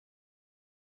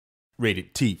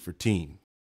Rated T for teen.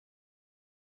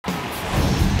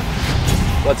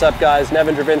 What's up, guys?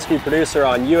 Nevin Dravinsky, producer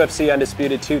on UFC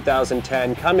Undisputed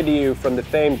 2010, coming to you from the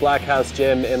famed Black House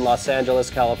Gym in Los Angeles,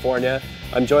 California.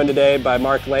 I'm joined today by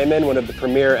Mark Lehman, one of the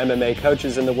premier MMA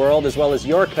coaches in the world, as well as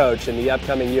your coach in the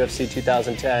upcoming UFC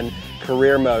 2010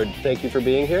 Career Mode. Thank you for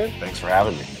being here. Thanks for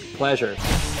having me. Pleasure.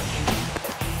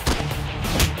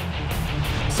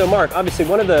 So Mark, obviously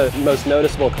one of the most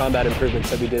noticeable combat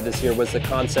improvements that we did this year was the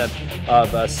concept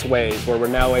of sways, where we're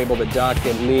now able to duck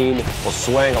and lean. Well,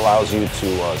 swaying allows you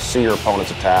to see your opponent's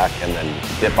attack and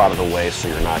then dip out of the way so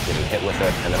you're not getting hit with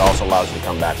it, and it also allows you to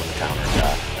come back with a counter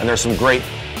attack. And there's some great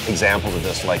examples of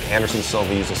this, like Anderson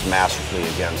Silva used this masterfully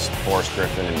against Forrest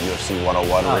Griffin in UFC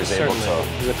 101, where he's able to...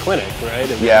 It was a clinic, right?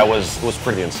 Yeah, it was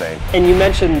pretty insane. And you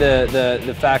mentioned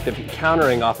the fact of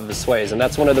countering off of the sways, and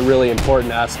that's one of the really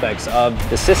important aspects of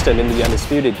the system in the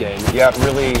Undisputed game. Yeah, it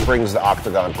really brings the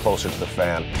octagon closer to the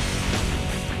fan.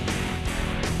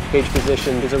 Cage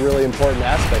position is a really important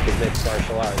aspect of mixed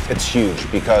martial arts. It's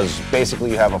huge because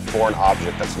basically you have a foreign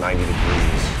object that's 90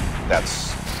 degrees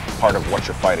that's part of what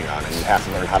you're fighting on, and you have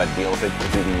to learn how to deal with it.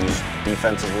 It can be used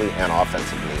defensively and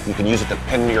offensively. You can use it to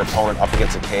pin your opponent up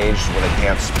against a cage where they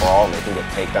can't sprawl and they can get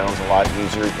takedowns a lot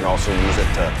easier. You can also use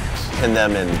it to pin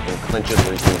them in clinches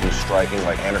where you can do striking,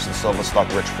 like Anderson Silva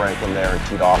stuck Rich Franklin there and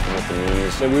teed off him with the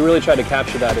knees. And we really try to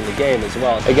capture that in the game as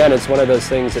well. Again, it's one of those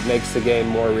things that makes the game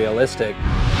more realistic.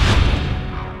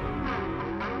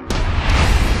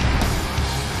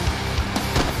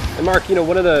 And Mark, you know,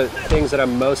 one of the things that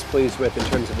I'm most pleased with in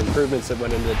terms of improvements that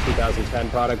went into the 2010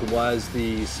 product was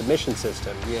the submission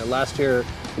system. You know, last year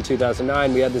in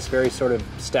 2009, we had this very sort of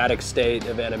static state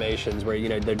of animations where, you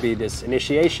know, there'd be this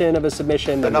initiation of a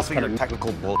submission. Enough of your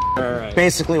technical bullshit. All right.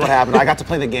 Basically what happened, I got to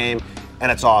play the game,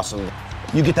 and it's awesome.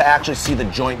 You get to actually see the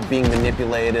joint being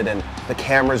manipulated, and the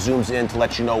camera zooms in to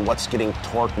let you know what's getting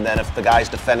torqued, and then if the guy's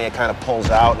defending, it kind of pulls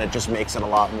out, and it just makes it a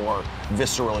lot more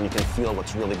visceral, and you can feel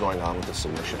what's really going on with the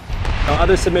submission.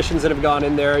 Other submissions that have gone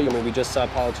in there, I mean, we just saw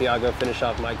Paulo Thiago finish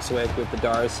off Mike Swick with the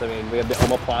Darce. I mean, we have the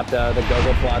omoplata, the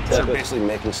gogoplata. They're basically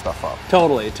making stuff up.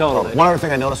 Totally. One other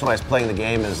thing I noticed when I was playing the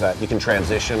game is that you can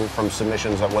transition from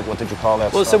submissions. What did you call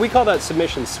that Well, stuff? so we call that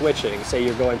submission switching. Say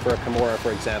you're going for a Kimura,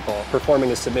 for example.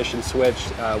 Performing a submission switch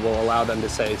will allow them to,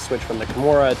 say, switch from the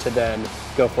Kimura to then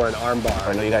go for an armbar.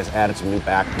 I know you guys added some new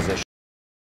back positions.